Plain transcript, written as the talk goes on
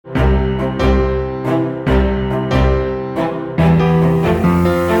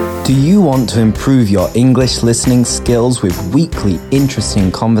you want to improve your English listening skills with weekly interesting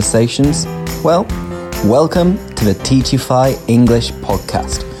conversations? Well, welcome to the Teachify English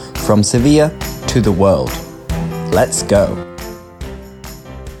podcast, from Sevilla to the world. Let's go.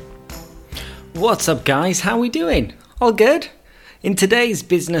 What's up, guys? How we doing? All good? In today's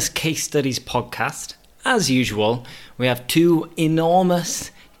Business Case Studies podcast, as usual, we have two enormous,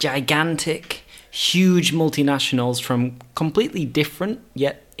 gigantic, huge multinationals from completely different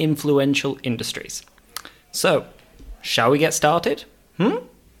yet influential industries. So, shall we get started?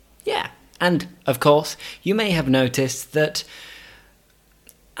 Yeah. And, of course, you may have noticed that,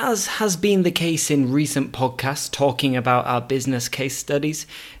 as has been the case in recent podcasts talking about our business case studies,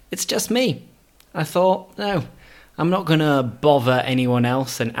 it's just me. I thought, no, I'm not going to bother anyone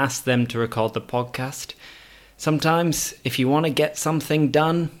else and ask them to record the podcast. Sometimes, if you want to get something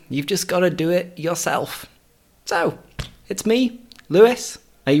done, you've just got to do it yourself. So, it's me, Lewis.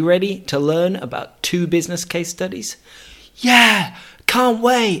 Are you ready to learn about two business case studies? Yeah, can't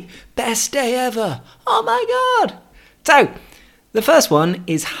wait. Best day ever. Oh my God. So, the first one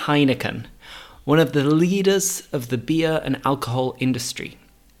is Heineken, one of the leaders of the beer and alcohol industry,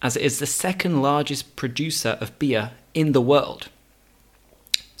 as it is the second largest producer of beer in the world.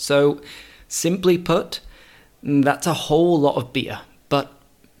 So, simply put, that's a whole lot of beer. But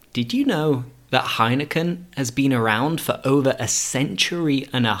did you know that Heineken has been around for over a century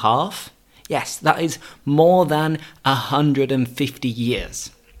and a half? Yes, that is more than 150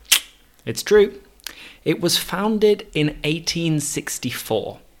 years. It's true. It was founded in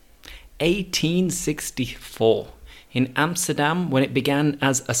 1864. 1864. In Amsterdam, when it began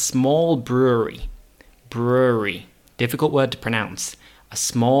as a small brewery. Brewery. Difficult word to pronounce. A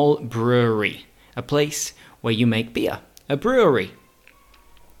small brewery. A place where you make beer, a brewery.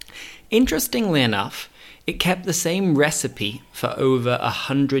 Interestingly enough, it kept the same recipe for over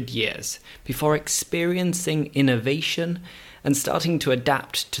 100 years before experiencing innovation and starting to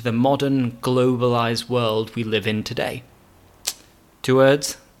adapt to the modern, globalized world we live in today. Two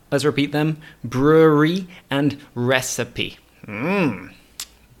words, let's repeat them: brewery and recipe.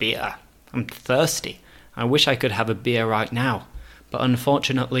 Beer. I'm thirsty. I wish I could have a beer right now, but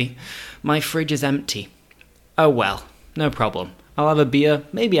unfortunately, my fridge is empty. Oh well, no problem. I'll have a beer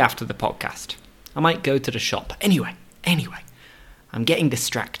maybe after the podcast. I might go to the shop. Anyway, I'm getting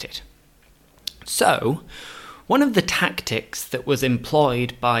distracted. So, one of the tactics that was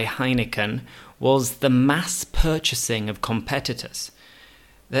employed by Heineken was the mass purchasing of competitors.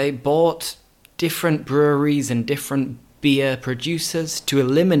 They bought different breweries and different beer producers to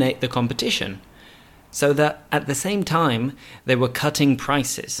eliminate the competition, so that at the same time they were cutting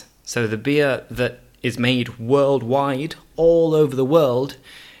prices. So the beer that is made worldwide, all over the world,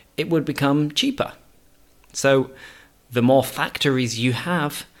 it would become cheaper. So the more factories you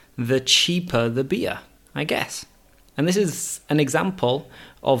have, the cheaper the beer, I guess. And this is an example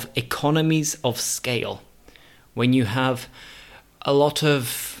of economies of scale. When you have a lot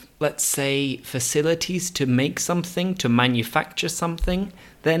of, let's say, facilities to make something, to manufacture something,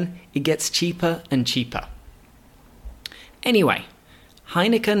 then it gets cheaper and cheaper. Anyway,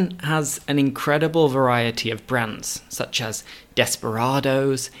 Heineken has an incredible variety of brands, such as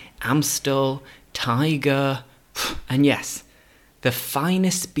Desperados, Amstel, Tiger, and yes, the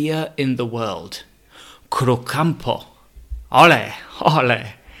finest beer in the world, Cruzcampo. Ole, ole.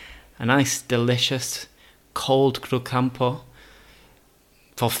 A nice, delicious, cold Cruzcampo.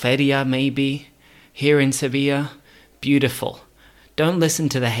 For Feria, maybe. Here in Sevilla, beautiful. Don't listen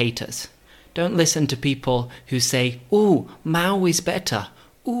to the haters. Don't listen to people who say, ooh, Mau is better.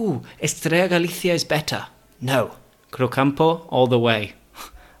 Ooh, Estrella Galicia is better. No, Cruzcampo all the way.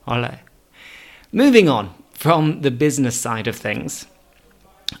 Ole. Moving on from the business side of things.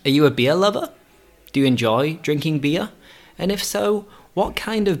 Are you a beer lover? Do you enjoy drinking beer? And if so, what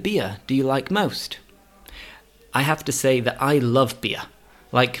kind of beer do you like most? I have to say that I love beer,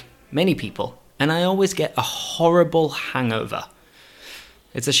 like many people, and I always get a horrible hangover.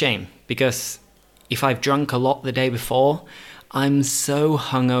 It's a shame, because if I've drunk a lot the day before, I'm so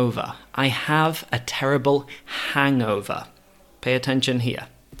hungover. I have a terrible hangover. Pay attention here.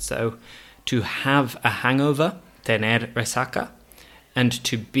 So, to have a hangover, tener resaca, and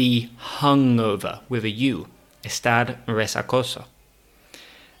to be hungover with a U, estar resacoso.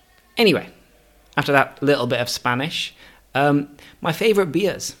 Anyway, after that little bit of Spanish, my favorite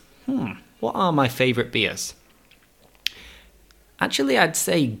beers. What are my favorite beers? Actually, I'd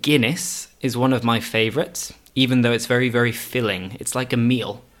say Guinness is one of my favorites, even though it's very, very filling. It's like a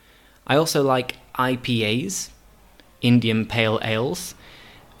meal. I also like IPAs, Indian Pale Ales,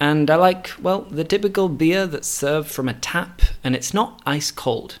 and I like, well, the typical beer that's served from a tap, and it's not ice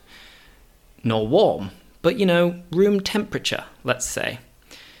cold. nor warm, but room temperature, let's say.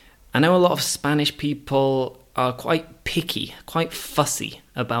 I know a lot of Spanish people are quite picky, quite fussy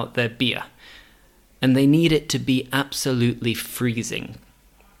about their beer, and they need it to be absolutely freezing.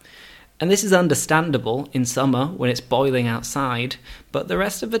 And this is understandable in summer when it's boiling outside, but the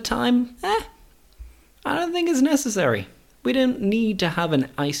rest of the time, I don't think it's necessary. We don't need to have an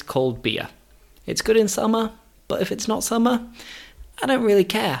ice-cold beer. It's good in summer, but if it's not summer, I don't really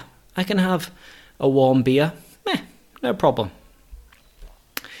care. I can have a warm beer, no problem.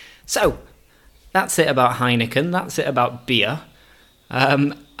 So, that's it about Heineken, that's it about beer.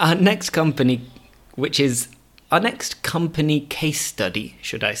 Our next company case study,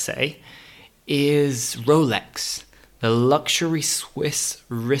 should I say, is Rolex, the luxury Swiss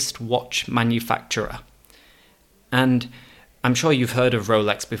wristwatch manufacturer. And I'm sure you've heard of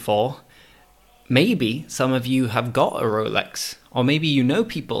Rolex before. Maybe some of you have got a Rolex, or maybe you know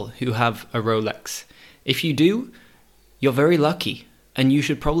people who have a Rolex. If you do, you're very lucky, and you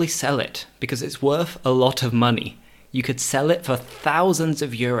should probably sell it, because it's worth a lot of money. You could sell it for thousands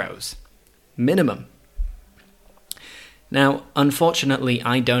of euros, minimum. Now, unfortunately,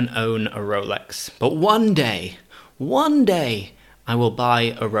 I don't own a Rolex, but one day, I will buy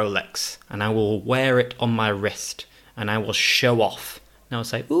a Rolex, and I will wear it on my wrist, and I will show off. And I'll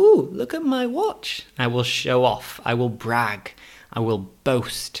say, ooh, look at my watch. I will show off, I will brag, I will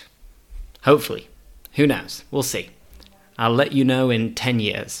boast. Hopefully. Who knows? We'll see. I'll let you know in 10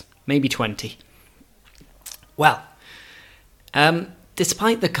 years, maybe 20. Well,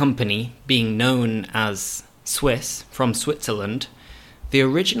 despite the company being known as Swiss, from Switzerland, the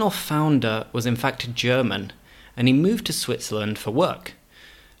original founder was in fact German, and he moved to Switzerland for work.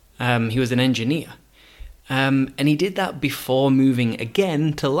 He was an engineer, and he did that before moving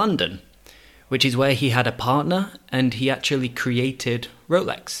again to London, which is where he had a partner, and he actually created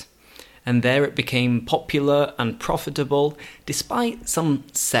Rolex. And there it became popular and profitable despite some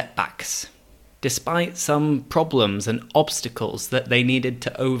setbacks, despite some problems and obstacles that they needed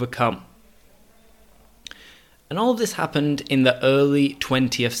to overcome. And all of this happened in the early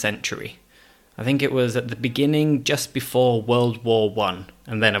 20th century. I think it was at the beginning, just before World War I.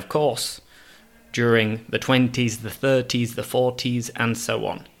 And then, of course, during the 20s, the 30s, the 40s, and so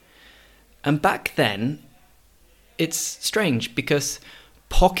on. And back then, it's strange because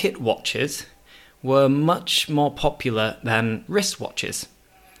pocket watches were much more popular than wristwatches.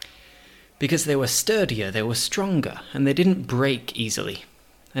 Because they were sturdier, they were stronger, and they didn't break easily.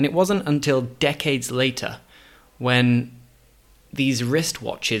 And it wasn't until decades later when these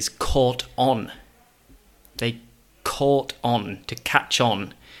wristwatches caught on. They caught on, to catch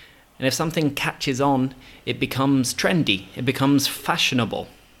on. And if something catches on, it becomes trendy, it becomes fashionable.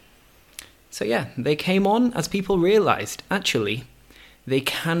 So yeah, they came on as people realized, actually, they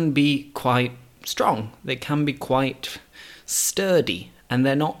can be quite strong, they can be quite sturdy, and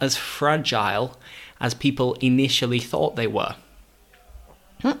they're not as fragile as people initially thought they were.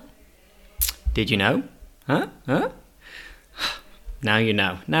 Did you know? Huh? Now you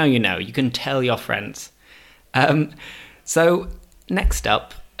know. You can tell your friends. So, next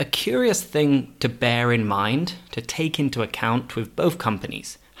up, a curious thing to bear in mind, to take into account with both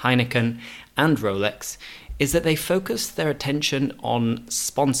companies, Heineken and Rolex, is that they focus their attention on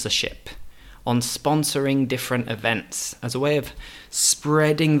sponsorship, on sponsoring different events as a way of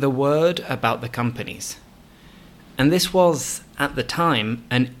spreading the word about the companies. And this was, at the time,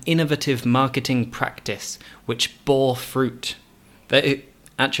 an innovative marketing practice which bore fruit. That it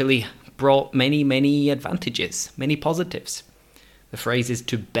actually brought many, many advantages, many positives. The phrase is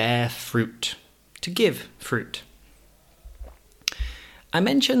to bear fruit, to give fruit. I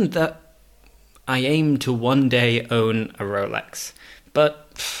mentioned that I aim to one day own a Rolex,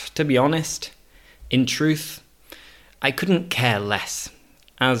 but to be honest, in truth, I couldn't care less,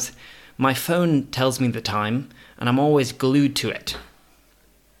 as my phone tells me the time and I'm always glued to it.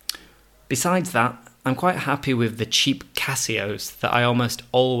 Besides that, I'm quite happy with the cheap Casios that I almost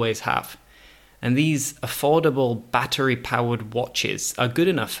always have, and these affordable battery-powered watches are good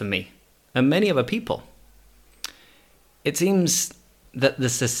enough for me, and many other people. It seems that the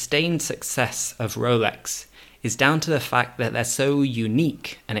sustained success of Rolex is down to the fact that they're so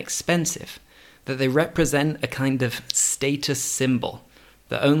unique and expensive that they represent a kind of status symbol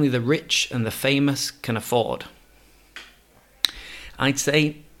that only the rich and the famous can afford. I'd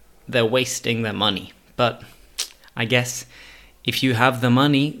say they're wasting their money, but I guess if you have the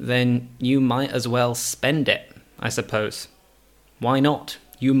money, then you might as well spend it, I suppose. Why not?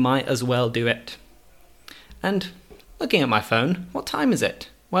 You might as well do it. And looking at my phone, what time is it?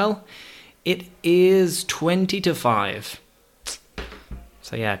 Well, it is 5:20.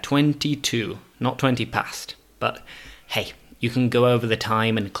 So yeah, 22, not 20 past. But hey, you can go over the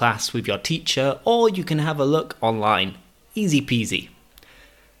time in class with your teacher, or you can have a look online. Easy peasy.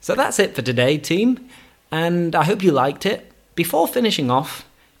 So that's it for today, team. And I hope you liked it. Before finishing off,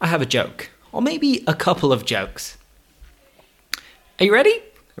 I have a joke. Or maybe a couple of jokes. Are you ready?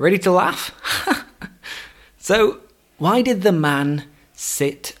 Ready to laugh? So, why did the man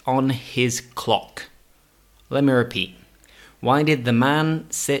sit on his clock? Let me repeat. Why did the man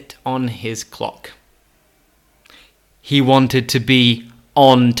sit on his clock? He wanted to be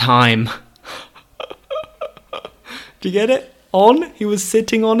on time. Do you get it? On? He was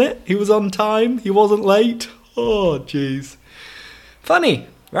sitting on it. He was on time. He wasn't late. Oh, jeez. Funny,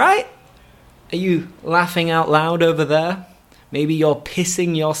 right? Are you laughing out loud over there? Maybe you're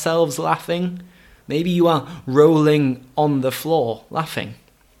pissing yourselves laughing. Maybe you are rolling on the floor laughing.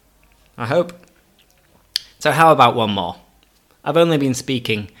 I hope. So how about one more? I've only been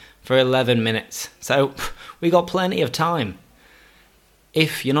speaking for 11 minutes, so we got plenty of time.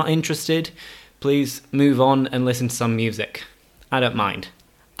 If you're not interested, please move on and listen to some music. I don't mind.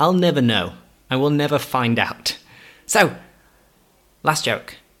 I'll never know. I will never find out. So, last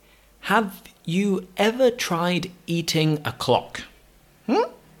joke. Have you ever tried eating a clock?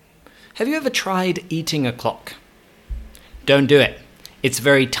 Have you ever tried eating a clock? Don't do it. It's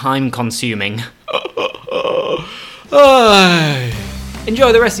very time consuming.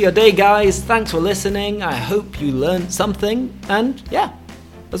 Enjoy the rest of your day, guys. Thanks for listening. I hope you learned something. And yeah,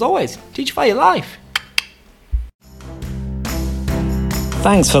 as always, Teachify your life.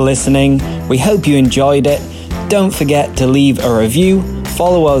 Thanks for listening. We hope you enjoyed it. Don't forget to leave a review,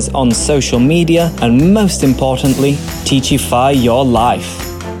 follow us on social media, and most importantly, Teachify your life.